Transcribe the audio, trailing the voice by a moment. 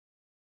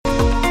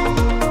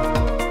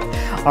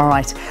All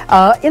right.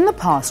 In the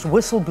past,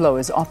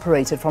 whistleblowers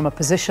operated from a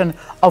position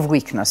of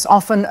weakness,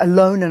 often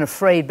alone and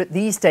afraid, but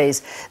these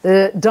days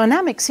the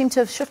dynamics seem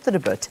to have shifted a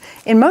bit.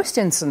 In most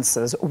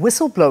instances,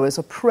 whistleblowers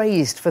are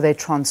praised for their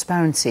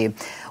transparency.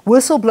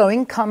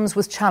 Whistleblowing comes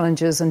with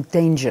challenges and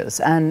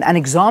dangers, and an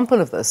example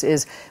of this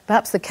is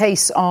perhaps the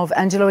case of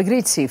Angelo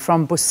Agrizzi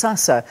from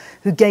Bosasa,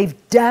 who gave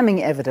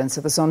damning evidence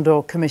at the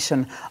Zondo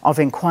Commission of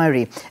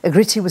Inquiry.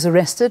 Agrizzi was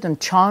arrested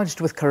and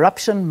charged with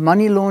corruption,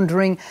 money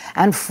laundering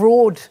and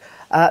fraud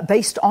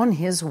based on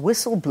his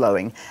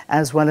whistleblowing,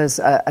 as well as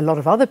a lot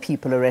of other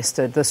people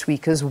arrested this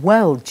week as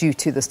well due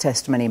to this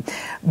testimony.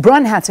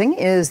 Bryan Hattingh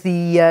is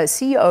the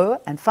CEO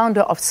and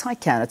founder of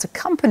Cycan. It's a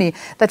company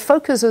that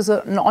focuses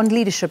on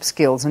leadership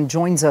skills and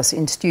joins us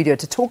in studio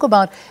to talk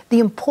about the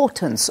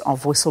importance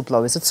of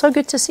whistleblowers. It's so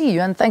good to see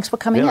you, and thanks for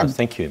coming in.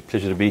 Thank you.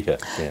 Pleasure to be here.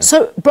 Yeah.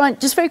 So, Bryan,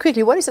 just very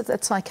quickly, what is it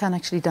that Cycan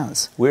actually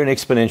does? We're an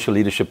exponential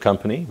leadership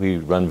company. We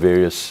run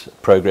various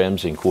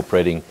programs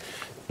incorporating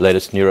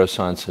latest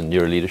neuroscience and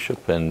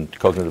neuroleadership and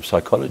cognitive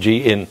psychology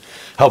in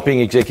helping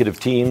executive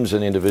teams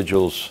and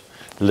individuals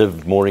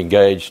live more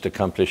engaged,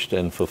 accomplished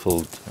and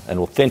fulfilled and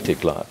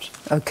authentic lives.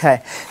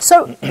 Okay.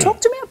 So talk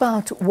to me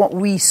about what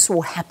we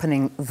saw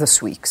happening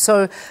this week.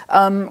 So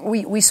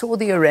we saw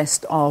the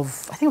arrest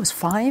of, I think it was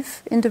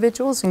 5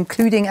 individuals,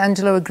 including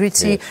Angelo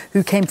Agrizzi, yes,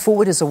 who came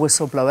forward as a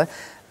whistleblower.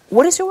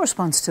 What is your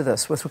response to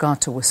this with regard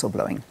to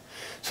whistleblowing?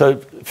 So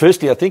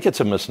firstly, I think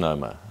it's a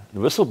misnomer.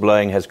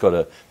 Whistleblowing has got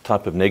a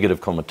type of negative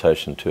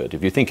connotation to it.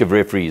 If you think of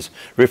referees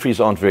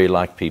aren't very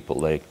like people.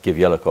 They give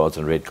yellow cards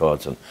and red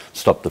cards and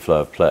stop the flow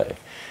of play.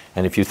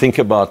 And if you think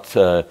about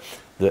the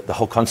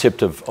whole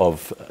concept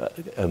of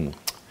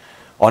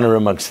honor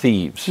amongst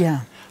thieves,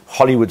 yeah,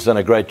 Hollywood's done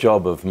a great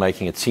job of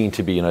making it seem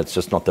to be, it's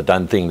just not the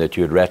done thing that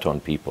you'd rat on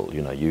people.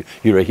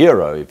 You're a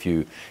hero if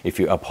you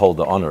uphold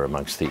the honor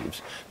amongst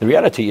thieves. The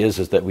reality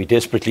is that we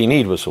desperately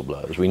need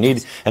whistleblowers. We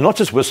need, and not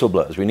just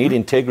whistleblowers, we need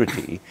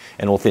integrity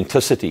and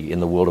authenticity in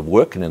the world of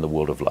work and in the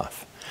world of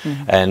life.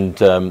 Mm-hmm.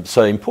 And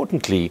so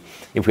importantly,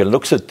 if we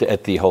look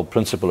at the whole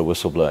principle of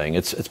whistleblowing,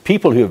 it's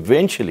people who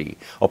eventually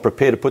are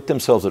prepared to put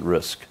themselves at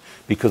risk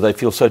because they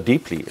feel so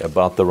deeply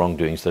about the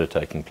wrongdoings that are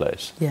taking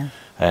place. Yeah.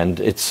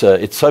 And it's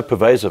so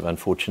pervasive,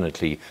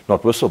 unfortunately,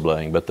 not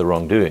whistleblowing, but the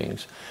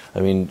wrongdoings. I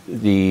mean,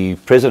 the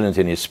president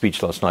in his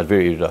speech last night,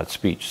 very erudite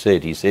speech,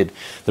 said,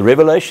 the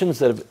revelations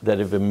that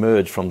have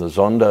emerged from the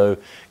Zondo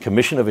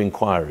Commission of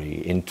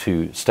Inquiry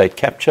into state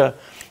capture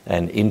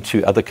and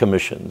into other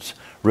commissions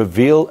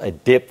reveal a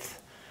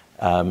depth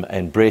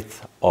and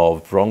breadth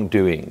of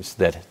wrongdoings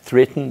that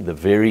threaten the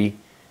very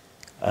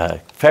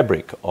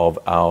fabric of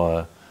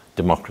our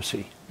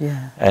democracy.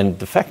 Yeah. And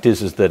the fact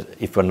is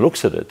that if one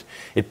looks at it,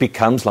 it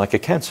becomes like a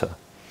cancer,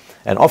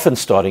 and often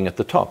starting at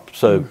the top.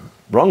 So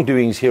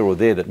wrongdoings here or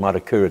there that might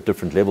occur at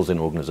different levels in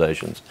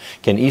organizations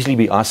can easily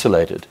be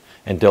isolated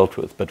and dealt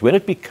with. But when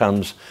it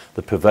becomes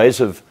the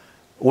pervasive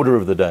order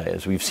of the day,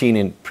 as we've seen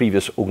in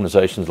previous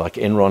organizations like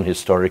Enron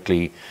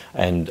historically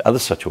and other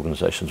such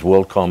organizations,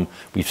 WorldCom,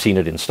 we've seen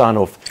it in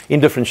Steinhoff,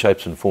 in different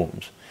shapes and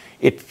forms,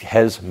 it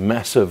has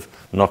massive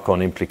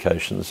knock-on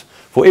implications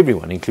for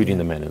everyone, including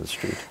the man in the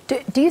street.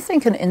 Do you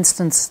think an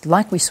instance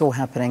like we saw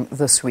happening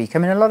this week, I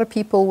mean, a lot of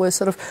people were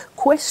sort of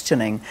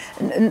questioning,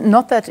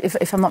 not that,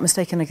 if I'm not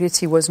mistaken,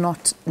 Agrizzi was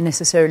not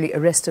necessarily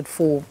arrested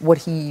for what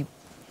he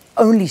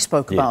only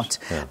spoke about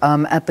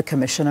at the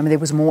commission. I mean, there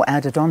was more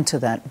added on to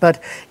that.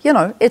 But,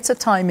 it's a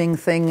timing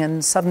thing,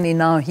 and suddenly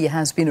now he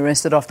has been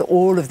arrested after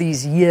all of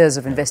these years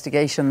of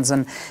investigations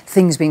and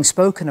things being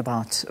spoken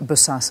about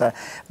Bosasa.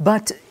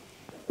 But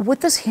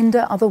would this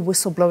hinder other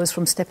whistleblowers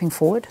from stepping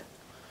forward?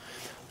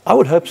 I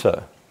would hope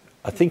so.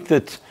 I think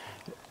that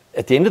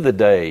at the end of the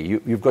day,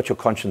 you've got your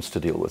conscience to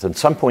deal with. At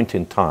some point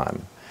in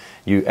time,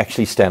 you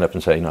actually stand up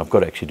and say, I've got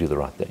to actually do the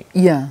right thing.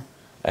 Yeah.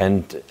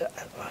 And,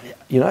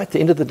 at the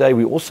end of the day,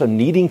 we're also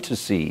needing to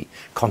see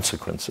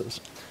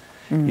consequences.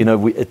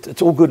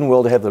 It's all good and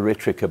well to have the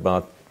rhetoric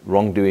about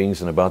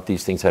wrongdoings and about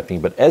these things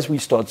happening, but as we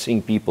start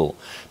seeing people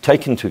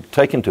taken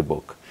to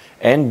book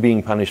and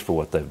being punished for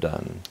what they've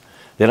done,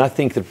 then I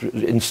think that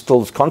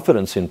instills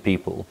confidence in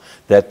people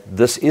that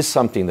this is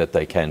something that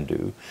they can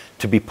do,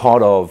 to be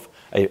part of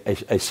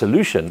a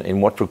solution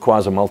in what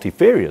requires a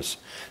multifarious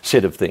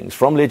set of things,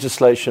 from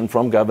legislation,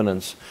 from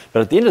governance.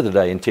 But at the end of the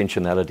day,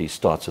 intentionality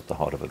starts at the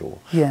heart of it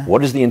all. Yeah.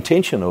 What is the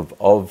intention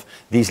of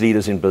these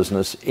leaders in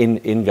business,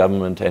 in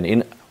government and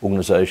in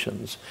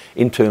organizations,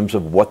 in terms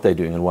of what they're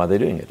doing and why they're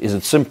doing it? Is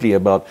it simply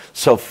about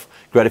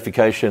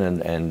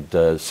self-gratification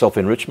and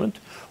self-enrichment?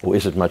 Or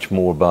is it much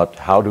more about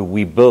how do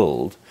we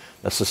build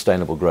a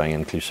sustainable, growing,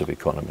 inclusive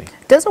economy?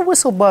 Does a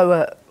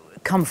whistleblower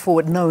come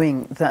forward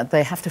knowing that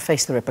they have to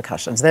face the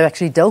repercussions? They've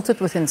actually dealt it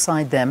with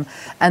inside them,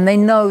 and they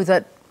know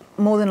that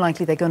more than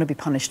likely they're going to be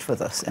punished for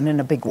this, and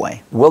in a big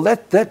way? Well,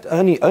 that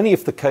only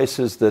if the case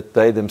is that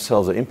they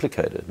themselves are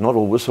implicated. Not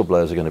all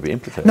whistleblowers are going to be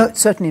implicated. No,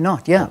 certainly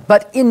not, yeah.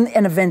 But in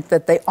an event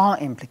that they are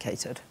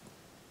implicated.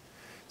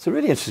 It's a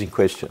really interesting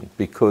question,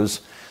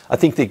 because I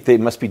think that there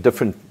must be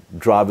different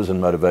drivers and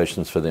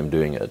motivations for them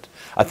doing it.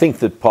 I think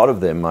that part of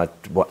them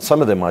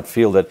some of them might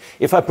feel that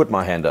if I put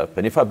my hand up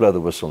and if I blow the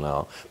whistle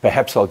now,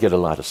 perhaps I'll get a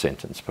lighter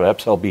sentence.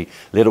 Perhaps I'll be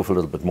let off a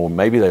little bit more.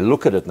 Maybe they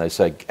look at it and they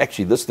say,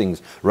 actually, this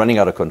thing's running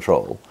out of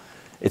control.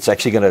 It's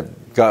actually going to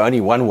go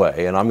only one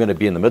way, and I'm going to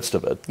be in the midst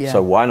of it. Yeah.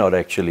 So why not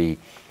actually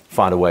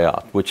find a way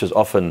out, which is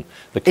often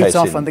the case. It's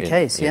often the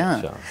case,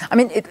 yeah. I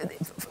mean,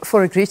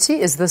 for Agrizzi,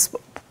 is this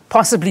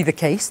possibly the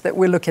case that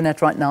we're looking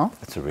at right now?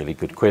 That's a really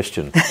good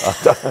question.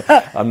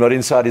 I'm not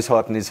inside his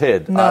heart and his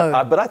head.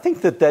 No. But I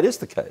think that is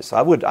the case.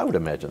 I would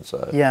imagine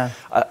so. Yeah.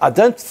 I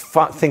don't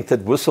think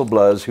that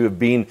whistleblowers who have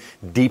been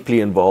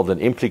deeply involved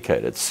and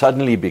implicated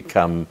suddenly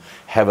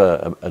have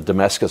a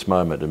Damascus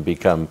moment and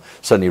become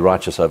suddenly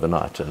righteous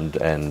overnight and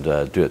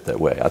do it that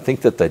way. I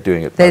think that they're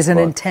doing it. There's an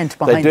intent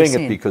behind the scene. They're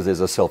doing it because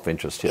there's a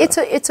self-interest here.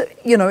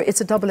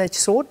 It's a double-edged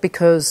sword,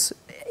 because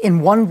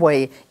in one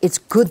way, it's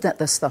good that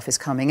this stuff is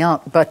coming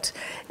out, but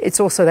it's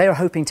also they are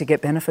hoping to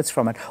get benefits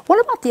from it. What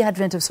about the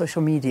advent of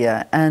social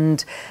media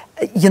and,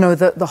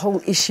 the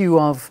whole issue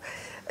of,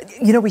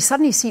 we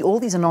suddenly see all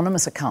these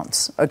anonymous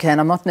accounts, okay,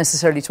 and I'm not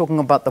necessarily talking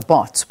about the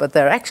bots, but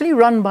they're actually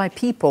run by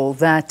people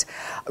that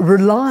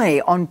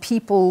rely on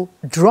people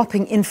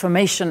dropping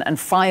information and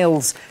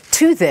files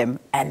to them,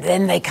 and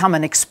then they come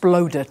and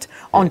explode it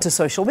onto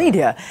social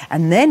media,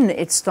 and then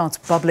it starts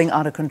bubbling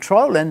out of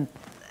control, and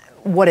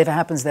whatever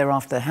happens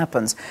thereafter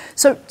happens.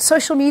 So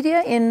social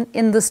media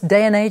in this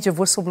day and age of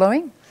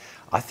whistleblowing?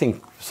 I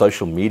think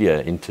social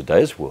media in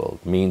today's world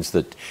means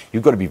that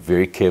you've got to be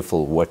very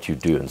careful what you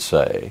do and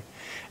say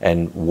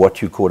and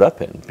what you're caught up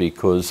in,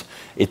 because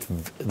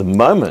the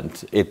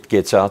moment it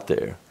gets out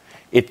there,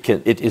 it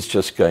is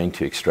just going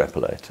to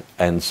extrapolate.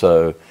 And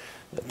so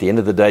at the end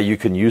of the day, you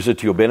can use it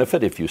to your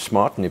benefit if you're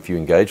smart and if you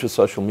engage with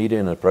social media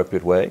in an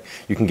appropriate way.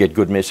 You can get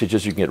good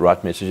messages, you can get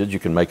right messages, you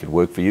can make it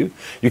work for you.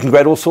 You can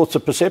create all sorts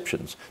of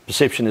perceptions.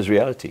 Perception is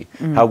reality.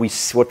 What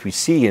we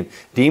see and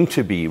deem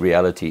to be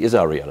reality is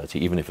our reality,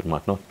 even if it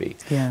might not be.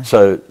 Yeah.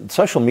 So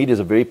social media is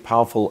a very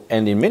powerful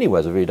and in many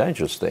ways a very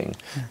dangerous thing,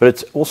 but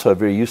it's also a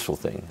very useful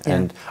thing. Yeah.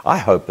 And I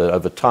hope that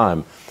over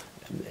time,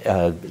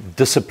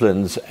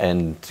 disciplines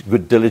and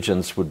good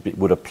diligence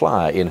would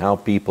apply in how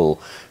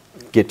people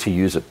get to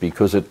use it,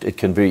 because it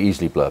can very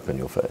easily blow up in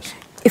your face.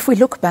 If we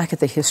look back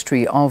at the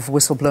history of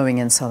whistleblowing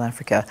in South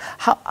Africa,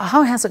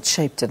 how has it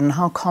shaped it and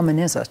how common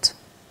is it?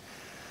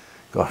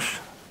 Gosh,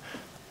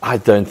 I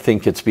don't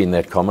think it's been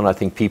that common. I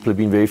think people have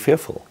been very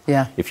fearful.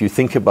 Yeah. If you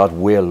think about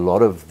where a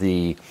lot of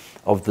this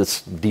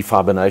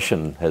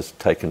defibrination has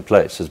taken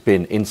place, has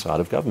been inside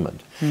of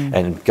government.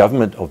 And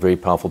government are very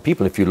powerful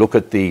people. If you look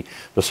at the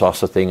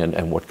Bosasa thing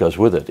and what goes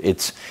with it,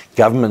 it's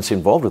governments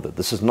involved with it.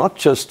 This is not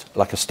just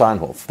like a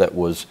Steinhoff that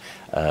was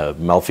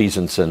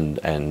malfeasance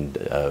and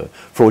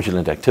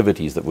fraudulent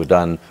activities that were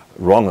done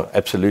wrong,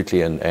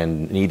 absolutely,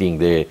 and needing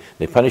their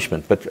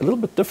punishment, but a little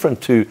bit different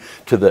to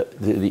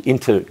the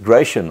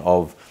integration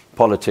of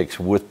politics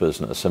with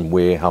business and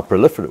how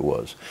proliferate it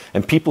was.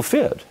 And people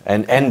feared.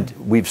 And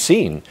we've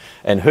seen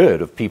and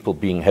heard of people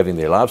having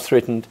their lives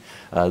threatened.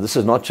 This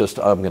is not just,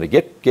 I'm going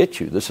to get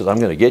you. This is, I'm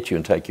going to get you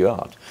and take you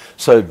out.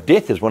 So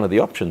death is one of the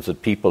options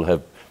that people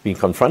have been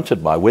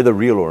confronted by, whether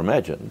real or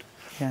imagined.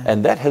 Yeah.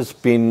 And that has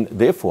been,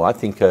 therefore, I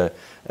think, a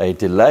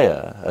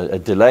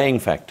delaying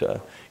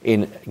factor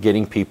in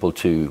getting people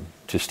to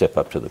step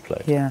up to the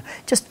plate. Yeah.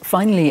 Just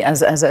finally,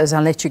 as I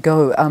let you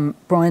go,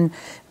 Bryan,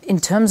 in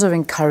terms of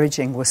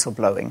encouraging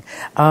whistleblowing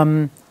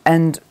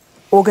and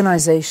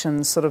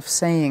organizations sort of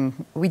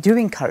saying, we do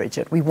encourage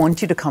it, we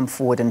want you to come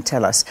forward and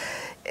tell us,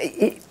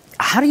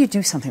 how do you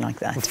do something like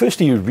that? Well,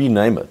 firstly, you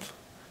rename it.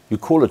 You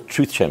call it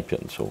Truth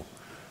Champions or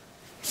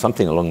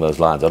something along those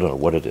lines. I don't know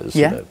what it is.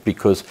 Yeah.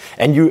 Because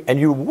you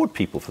reward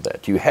people for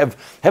that. You have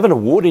an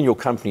award in your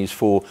companies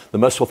for the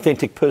most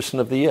authentic person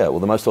of the year,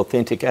 or the most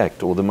authentic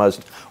act, or the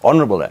most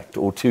honourable act,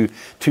 or to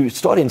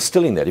start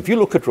instilling that. If you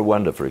look at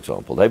Rwanda, for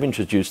example, they've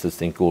introduced this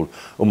thing called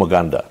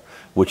Umuganda,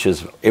 which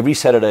is every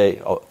Saturday,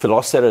 for the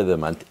last Saturday of the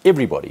month,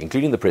 everybody,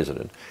 including the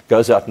president,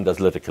 goes out and does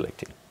litter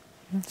collecting.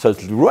 So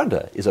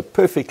Rwanda is a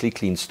perfectly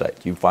clean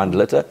state. You find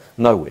litter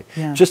nowhere.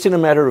 Yeah. Just in a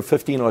matter of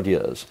 15 odd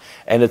years.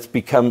 And it's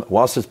become,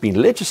 whilst it's been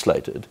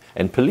legislated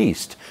and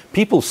policed,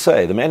 people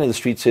say, the man in the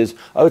street says,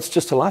 oh, it's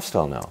just a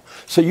lifestyle now.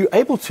 So you're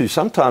able to,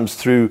 sometimes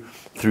through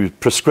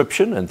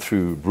prescription and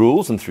through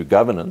rules and through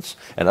governance,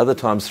 and other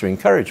times through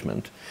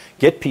encouragement,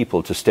 get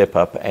people to step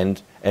up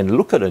and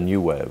look at a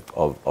new way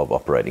of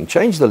operating.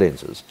 Change the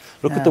lenses.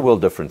 Look at the world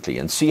differently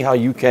and see how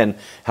you can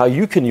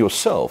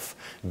yourself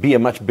be a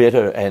much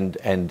better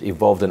and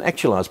evolved and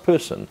actualized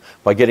person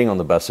by getting on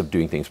the bus of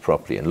doing things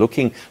properly and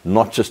looking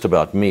not just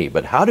about me,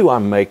 but how do I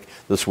make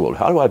this world?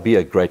 How do I be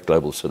a great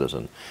global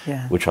citizen,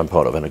 which I'm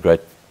part of, and a great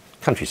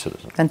country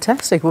citizen.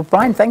 Fantastic. Well,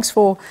 Bryan, thanks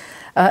for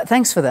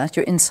that,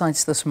 your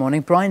insights this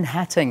morning. Bryan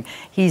Hattingh,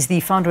 he's the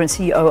founder and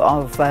CEO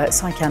of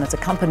Cycan. It's a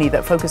company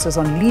that focuses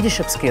on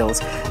leadership skills,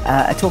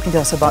 talking to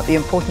us about the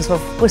importance of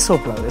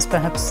whistleblowers.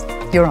 Perhaps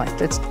you're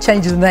right, let's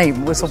change the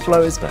name,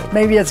 whistleblowers.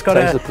 Maybe it's got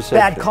a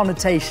bad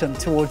connotation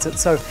towards it.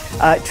 So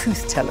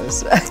truth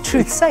tellers,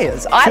 truth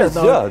sayers, I don't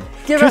know. Yeah.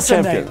 Give Truth us a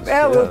champions. name.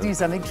 Yeah, we'll do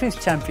something.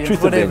 Truth champions,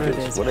 Truth whatever it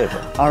Avengers, is.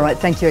 whatever. All right,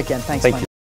 thank you again. Thanks, Thank you.